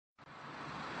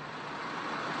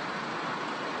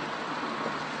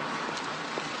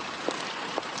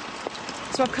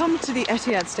So I've come to the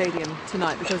Etihad Stadium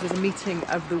tonight because there's a meeting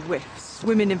of the WIFs,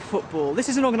 Women in Football. This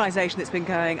is an organisation that's been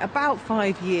going about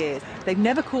 5 years. They've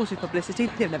never courted publicity,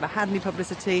 they've never had any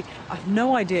publicity. I've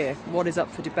no idea what is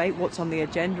up for debate, what's on the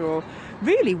agenda, or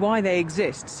really why they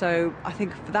exist. So I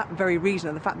think for that very reason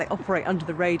and the fact they operate under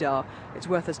the radar, it's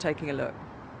worth us taking a look.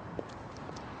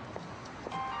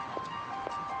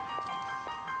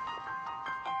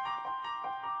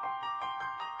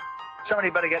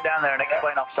 Somebody better get down there and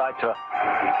explain offside to her.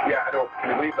 Yeah, I know. Can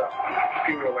you believe that?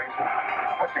 Screaming away.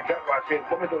 That's exactly what I said.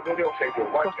 What do they offside to her?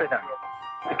 Of course they don't.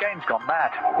 The game's gone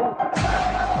mad.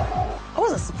 I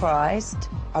wasn't surprised.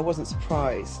 I wasn't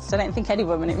surprised. I don't think any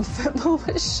woman in football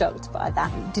was shocked by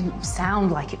that. It didn't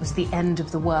sound like it was the end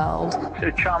of the world.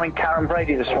 The charming Karen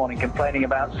Brady this morning complaining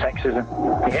about sexism.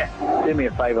 Yeah, do me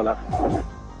a favour, love.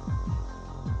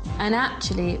 And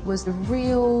actually, it was the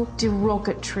real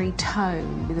derogatory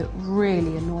tone that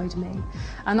really annoyed me.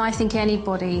 And I think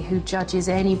anybody who judges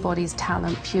anybody's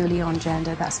talent purely on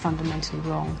gender, that's fundamentally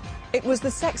wrong. It was the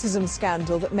sexism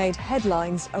scandal that made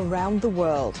headlines around the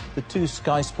world. The two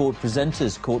Sky Sport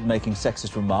presenters caught making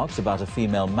sexist remarks about a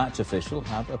female match official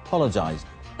have apologised.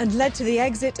 And led to the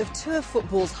exit of two of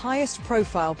football's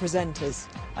highest-profile presenters.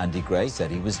 Andy Gray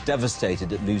said he was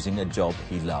devastated at losing a job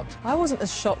he loved. I wasn't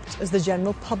as shocked as the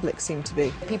general public seemed to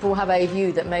be. People have a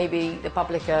view that maybe the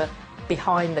public are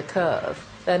behind the curve.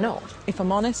 They're not. If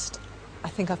I'm honest, I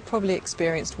think I've probably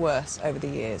experienced worse over the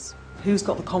years. Who's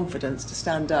got the confidence to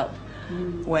stand up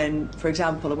when, for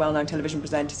example, a well-known television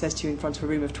presenter says to you in front of a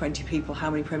room of 20 people,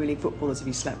 how many Premier League footballers have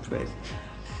you slept with?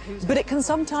 But it can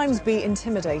sometimes be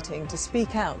intimidating to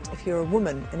speak out if you're a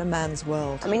woman in a man's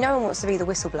world. I mean, no one wants to be the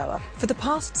whistleblower. For the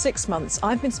past 6 months,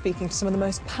 I've been speaking to some of the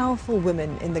most powerful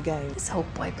women in the game. This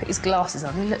old boy put his glasses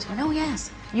on and he looked at me, oh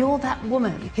yes, you're that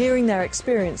woman. Hearing their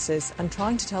experiences and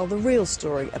trying to tell the real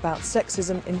story about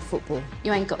sexism in football.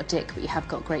 You ain't got a dick, but you have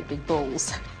got great big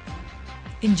balls.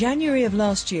 In January of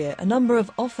last year, a number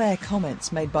of off-air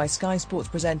comments made by Sky Sports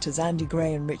presenters Andy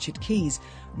Gray and Richard Keys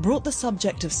brought the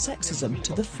subject of sexism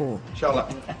to the fore.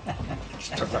 Charlotte.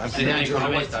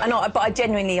 But I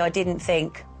genuinely didn't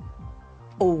think,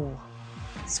 oh,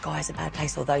 Sky's a bad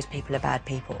place or those people are bad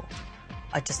people.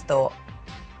 I just thought,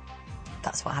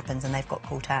 that's what happens and they've got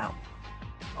caught out.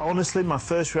 Honestly, my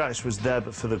first reaction was there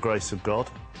but for the grace of God.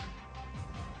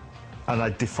 And I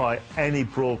defy any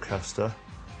broadcaster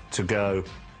to go,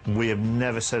 we have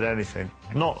never said anything,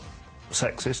 not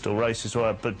sexist or racist or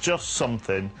whatever, but just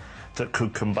something that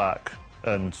could come back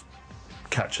and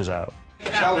catch us out.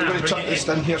 Charlotte, you're going to chuck this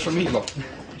in here for me, look.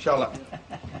 Charlotte.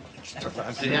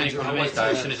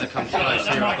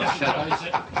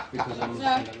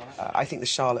 I think the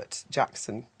Charlotte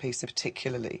Jackson piece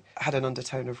particularly had an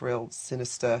undertone of real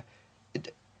sinister...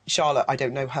 Charlotte, I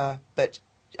don't know her, but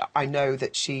I know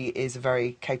that she is a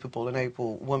very capable and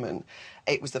able woman.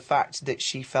 It was the fact that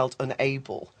she felt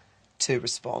unable to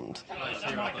respond.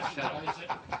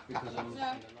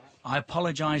 I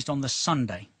apologised on the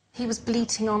Sunday. He was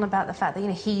bleating on about the fact that,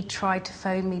 he tried to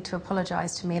phone me to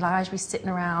apologise to me. Like, I should be sitting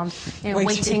around,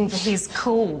 waiting for his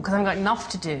call, because I've got enough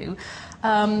to do.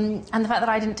 And the fact that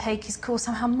I didn't take his call,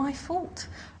 somehow my fault.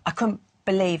 I couldn't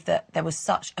believe that there was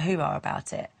such a hoorah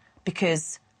about it,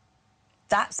 because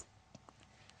that's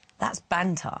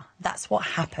banter. That's what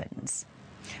happens.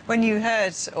 When you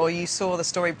heard or you saw the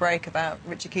story break about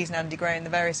Richard Keys and Andy Gray and the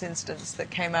various incidents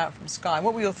that came out from Sky,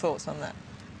 what were your thoughts on that?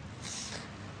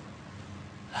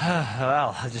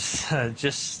 Well, I just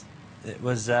it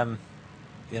was, I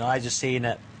just seen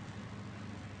it.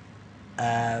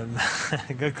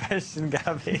 Good question,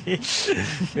 Gabby.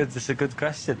 It's a good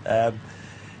question. I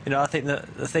think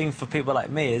that the thing for people like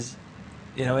me is,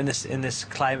 in this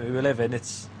climate we live in,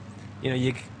 it's,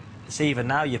 it's even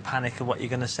now you panic of what you're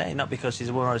going to say, not because he's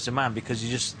a woman or he's a man, because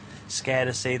you're just scared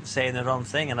of saying the wrong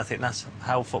thing, and I think that's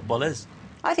how football is.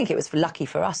 I think it was lucky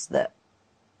for us that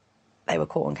they were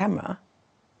caught on camera,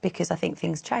 because I think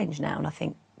things change now, and I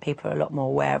think people are a lot more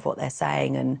aware of what they're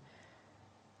saying, and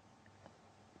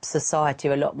society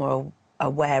are a lot more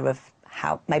aware of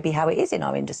how it is in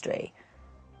our industry.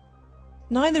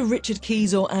 Neither Richard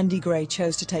Keys or Andy Gray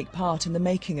chose to take part in the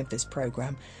making of this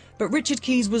programme, but Richard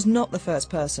Keys was not the first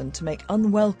person to make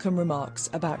unwelcome remarks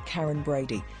about Karen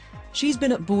Brady. She's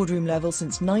been at boardroom level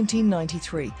since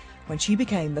 1993, when she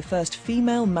became the first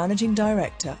female managing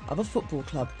director of a football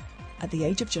club at the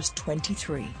age of just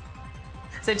 23.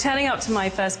 So turning up to my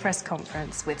first press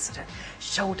conference with sort of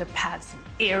shoulder pads and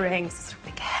earrings, sort of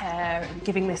big hair, and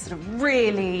giving this sort of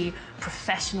really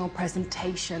professional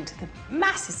presentation to the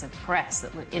masses of press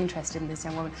that were interested in this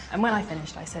young woman. And when I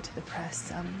finished, I said to the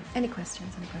press, any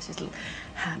questions? Any questions? A little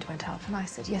hand went up, and I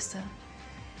said, yes, sir.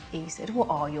 He said, what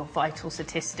are your vital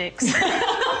statistics? And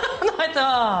I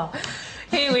thought, oh,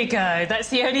 here we go. That's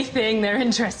the only thing they're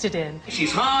interested in.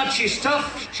 She's hard, she's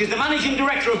tough. She's the managing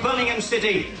director of Birmingham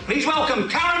City. Please welcome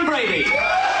Karen Brady.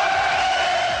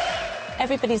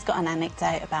 Everybody's got an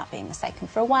anecdote about being mistaken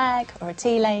for a wag or a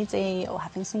tea lady or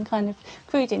having some kind of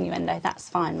crude innuendo. That's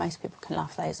fine. Most people can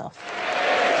laugh those off.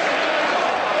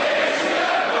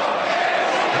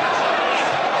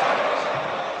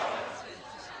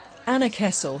 Anna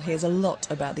Kessel hears a lot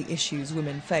about the issues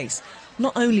women face,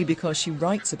 not only because she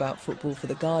writes about football for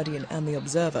The Guardian and The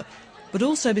Observer, but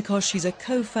also because she's a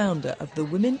co-founder of the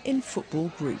Women in Football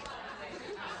group.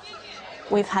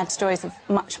 We've had stories of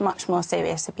much, much more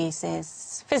serious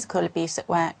abuses, physical abuse at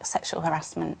work, sexual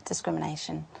harassment,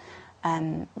 discrimination,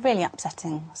 really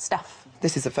upsetting stuff.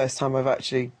 This is the first time I've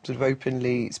actually sort of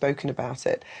openly spoken about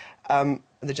it.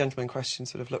 The gentleman in question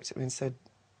sort of looked at me and said,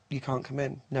 "You can't come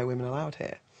in, no women allowed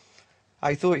here."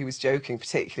 I thought he was joking,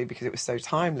 particularly because it was so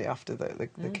timely after the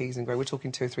Keys and Grow. We're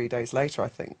talking 2 or 3 days later, I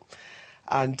think.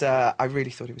 And I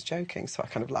really thought he was joking, so I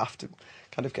kind of laughed and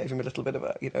kind of gave him a little bit of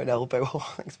a, an elbow.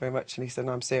 Oh, thanks very much. And he said,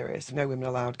 "No, I'm serious. No women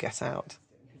allowed, get out."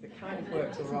 It kind of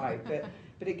worked all right,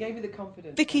 but it gave me the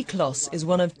confidence. Vicky Kloss is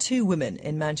one of 2 women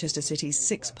in Manchester City's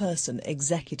 6-person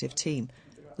executive team.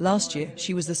 Last year,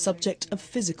 she was the subject of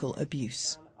physical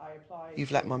abuse.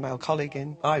 "You've let my male colleague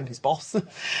in. I'm his boss.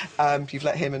 You've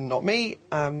let him and not me."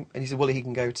 And he said, "Well, he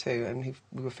can go too." And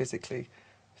we were physically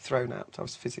thrown out. I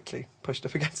was physically pushed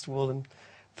up against a wall and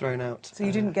thrown out. So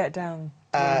you didn't get down?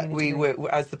 We were,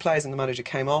 as the players and the manager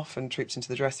came off and trooped into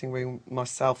the dressing room,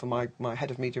 myself and my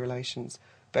head of media relations,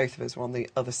 both of us were on the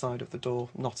other side of the door,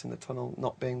 not in the tunnel,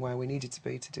 not being where we needed to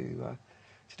be to do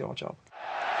our job.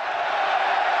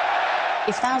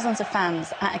 If thousands of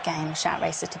fans at a game shout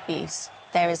racist abuse,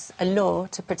 there is a law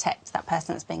to protect that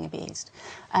person that's being abused.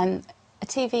 A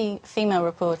TV female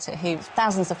reporter who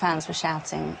thousands of fans were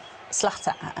shouting slut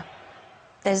at her,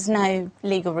 there's no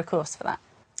legal recourse for that.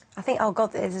 I think, oh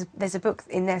God, there's a book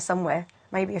in there somewhere,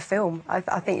 maybe a film. I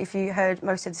think if you heard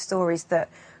most of the stories that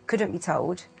couldn't be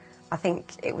told, I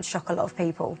think it would shock a lot of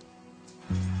people.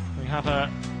 We have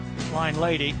a flying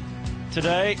lady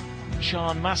today,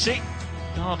 Sian Massey.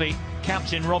 Derby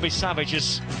captain Robbie Savage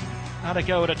has had a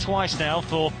go at her twice now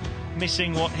for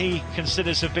missing what he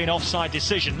considers have been offside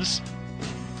decisions.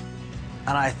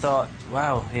 And I thought,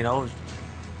 wow,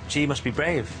 she must be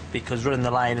brave, because running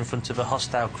the line in front of a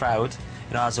hostile crowd,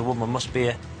 as a woman must be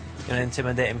an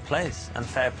intimidating place, and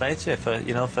fair play to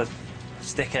her for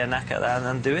sticking her neck out there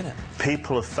and doing it.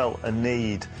 People have felt a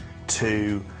need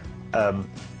to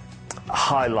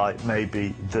highlight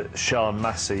maybe that Sian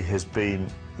Massey has been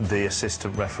the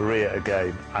assistant referee at a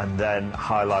game and then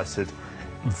highlighted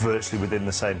virtually within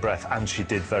the same breath, and she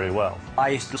did very well. I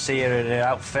used to see her in her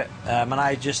outfit, and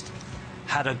I just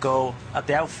had a go at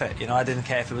the outfit. I didn't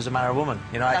care if it was a man or a woman.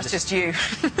 That's just you.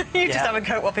 You just have a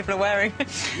go at what people are wearing.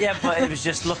 Yeah, but it was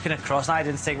just looking across, and I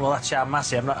didn't think, well, that's Sian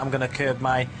Massey. I'm going to curb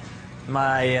my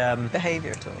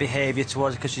behaviour at all. Behaviour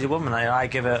towards her because she's a woman. I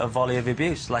give her a volley of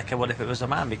abuse like I would if it was a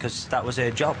man, because that was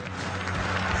her job.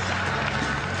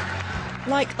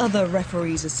 Like other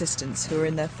referees' assistants who are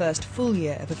in their first full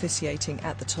year of officiating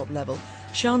at the top level,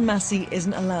 Sian Massey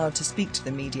isn't allowed to speak to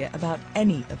the media about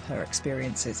any of her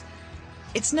experiences.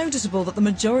 It's noticeable that the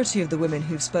majority of the women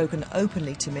who've spoken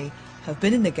openly to me have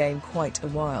been in the game quite a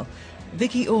while.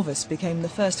 Vicky Orvis became the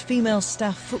first female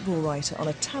staff football writer on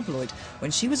a tabloid when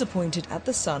she was appointed at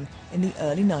The Sun in the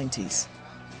early 90s.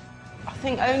 I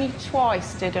think only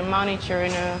twice did a manager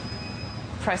in a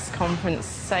press conference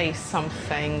say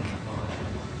something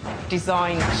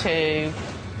designed to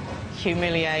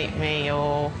humiliate me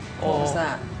or... What was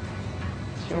that?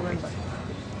 Do you remember?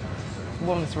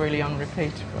 One was really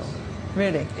unrepeatable.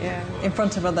 Really? Yeah. In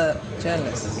front of other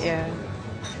journalists? Yeah.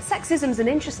 Sexism's an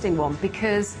interesting one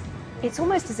because it's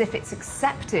almost as if it's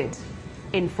accepted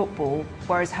in football,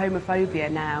 whereas homophobia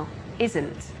now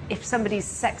isn't. If somebody's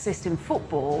sexist in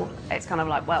football, it's kind of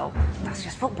like, well, that's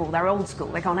just football, they're old school,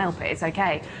 they can't help it, it's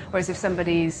okay. Whereas if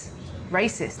somebody's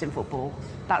racist in football,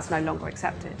 that's no longer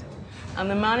accepted. And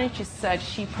the manager said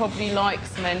she probably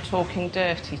likes men talking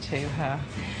dirty to her.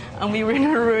 And we were in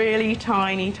a really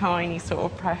tiny, tiny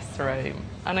sort of press room.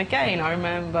 And again, I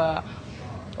remember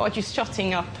just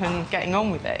shutting up and getting on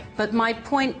with it. But my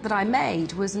point that I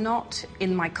made was not,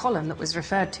 in my column that was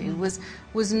referred to,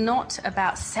 was not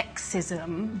about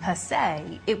sexism per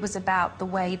se. It was about the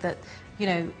way that,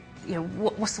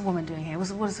 what's the woman doing here?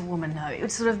 What does a woman know? It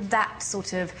was sort of that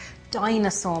sort of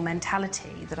dinosaur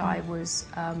mentality that I was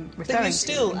referring to. But you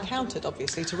still encountered,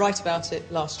 obviously, to write about it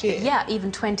last year. Yeah,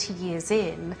 even 20 years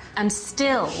in. And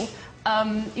still,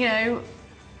 I'm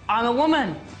a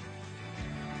woman.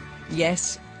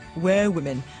 Yes, we're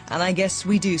women, and I guess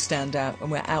we do stand out when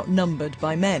we're outnumbered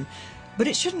by men. But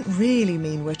it shouldn't really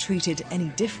mean we're treated any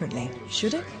differently,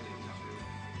 should it?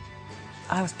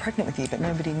 I was pregnant with you, but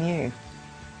nobody knew.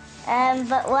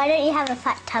 But why don't you have a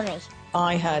fat tummy?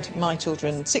 I had my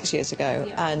children 6 years ago,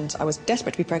 and I was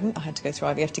desperate to be pregnant. I had to go through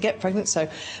IVF to get pregnant, so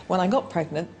when I got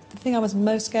pregnant, the thing I was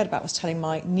most scared about was telling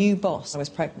my new boss I was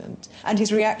pregnant. And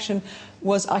his reaction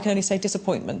was, I can only say,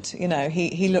 disappointment. You know,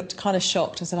 he looked kind of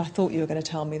shocked and said, I thought you were going to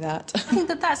tell me that. I think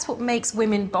that's what makes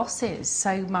women bosses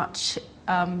so much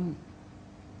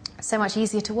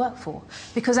easier to work for,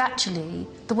 because actually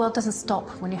the world doesn't stop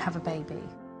when you have a baby.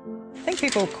 I think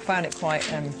people found it quite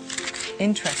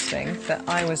interesting that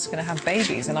I was going to have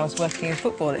babies and I was working in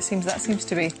football. That seems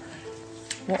to be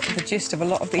what the gist of a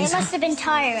lot of these. It must have been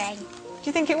tiring. Do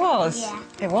you think it was? Yeah.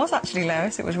 It was actually,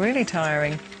 Lois. It was really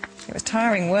tiring. It was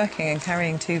tiring working and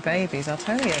carrying 2 babies, I'll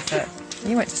tell you. But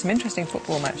you went to some interesting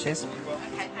football matches.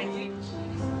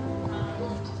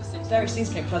 Various things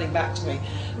came flooding back to me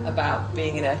about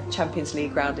being in a Champions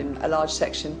League ground, in a large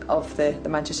section of the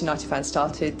Manchester United fans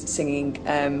started singing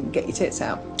Get Your Tits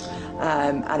Out.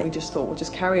 And we just thought, we'll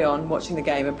just carry on watching the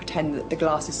game and pretend that the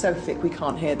glass is so thick we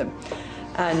can't hear them.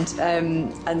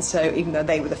 And so, even though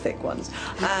they were the thick ones.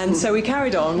 And so we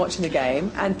carried on watching the game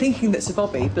and thinking that Sir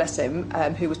Bobby, bless him,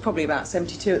 who was probably about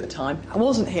 72 at the time, I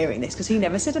wasn't hearing this because he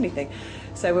never said anything.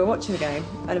 So we're watching the game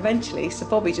and eventually Sir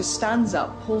Bobby just stands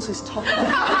up, pulls his top off.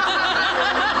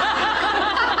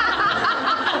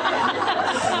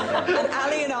 And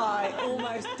Ali and I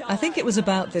almost died. I think it was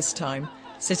about this time,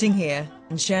 sitting here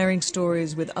and sharing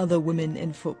stories with other women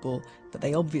in football that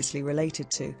they obviously related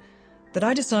to, that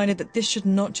I decided that this should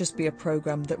not just be a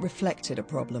programme that reflected a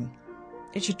problem.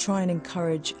 It should try and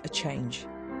encourage a change.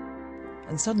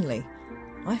 And suddenly,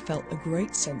 I felt a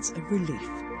great sense of relief.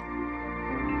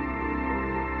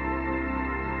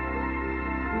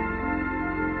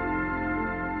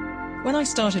 When I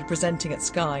started presenting at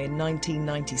Sky in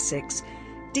 1996,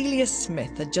 Delia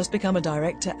Smith had just become a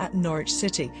director at Norwich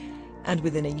City, and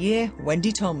within a year,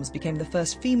 Wendy Toms became the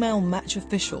first female match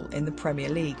official in the Premier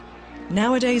League.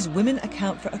 Nowadays, women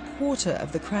account for a quarter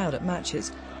of the crowd at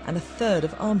matches and a third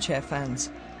of armchair fans.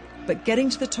 But getting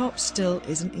to the top still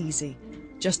isn't easy.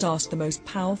 Just ask the most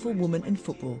powerful woman in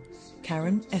football,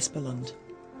 Karen Espeland.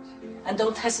 And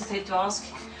don't hesitate to ask.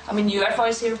 I mean, UEFA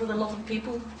is here with a lot of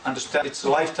people. Understand it's a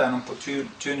lifetime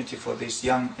opportunity for these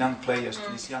young players.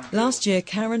 Last year,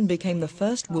 Karen became the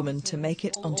first woman to make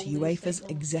it onto UEFA's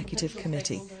executive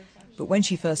committee. But when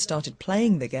she first started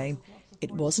playing the game,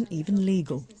 it wasn't even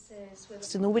legal.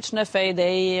 The Norwegian FA,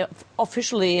 they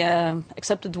officially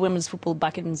accepted women's football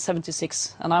back in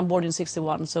 '76, and I'm born in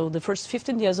 '61. So the first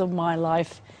 15 years of my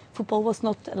life, football was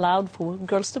not allowed for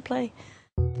girls to play.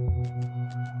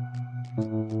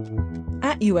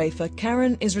 At UEFA,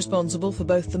 Karen is responsible for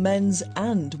both the men's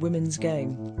and women's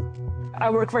game. I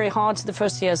work very hard the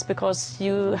first years because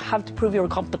you have to prove your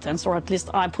competence, or at least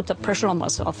I put that pressure on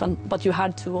myself, but you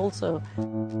had to also.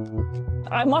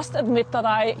 I must admit that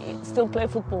I still play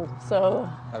football, so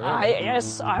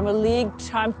yes, I'm a league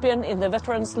champion in the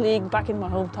Veterans League back in my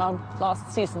hometown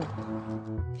last season.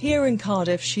 Here in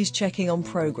Cardiff, she's checking on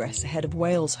progress ahead of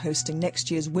Wales hosting next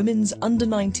year's Women's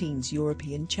Under-19s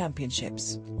European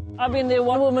Championships. I've been the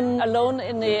one woman alone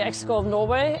in the Exco of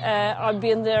Norway. I've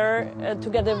been there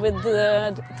together with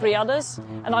 3 others,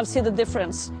 and I've seen the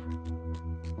difference.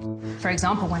 For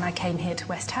example, when I came here to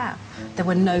West Ham, there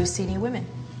were no senior women.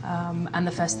 And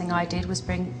the first thing I did was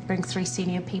bring 3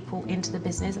 senior people into the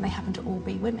business, and they happened to all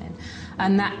be women.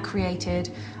 And that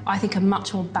created, I think, a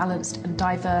much more balanced and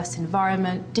diverse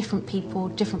environment, different people,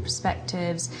 different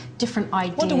perspectives, different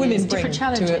ideas, what do women bring different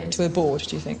challenges. to a board,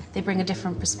 do you think? They bring a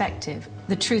different perspective.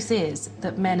 The truth is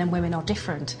that men and women are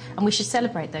different, and we should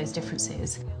celebrate those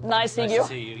differences. Nice seeing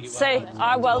you. Say,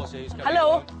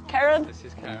 hello, Karen. This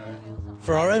is Karen.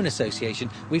 For our own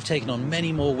association, we've taken on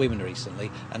many more women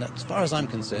recently, and as far as I'm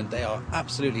concerned, they are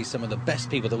absolutely some of the best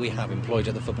people that we have employed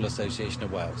at the Football Association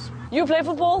of Wales. You play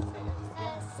football?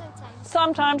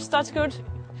 Sometimes, that's good.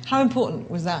 How important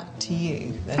was that to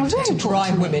you, then, to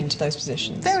drive women to those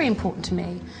positions? Very important to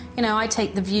me. You know, I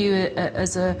take the view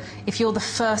as if you're the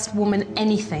first woman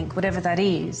anything, whatever that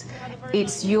is,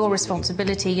 it's your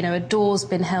responsibility. You know, a door's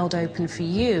been held open for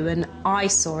you, and I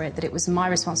saw it that it was my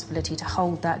responsibility to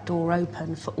hold that door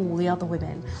open for all the other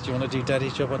women. Do you want to do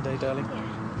Daddy's job one day, darling?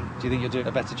 Yeah. Do you think you'll do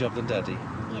a better job than Daddy?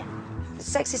 Yeah.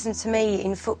 Sexism to me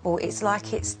in football, it's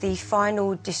like it's the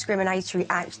final discriminatory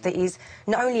act that is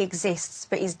not only exists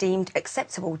but is deemed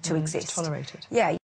acceptable to exist. Tolerated. Yeah.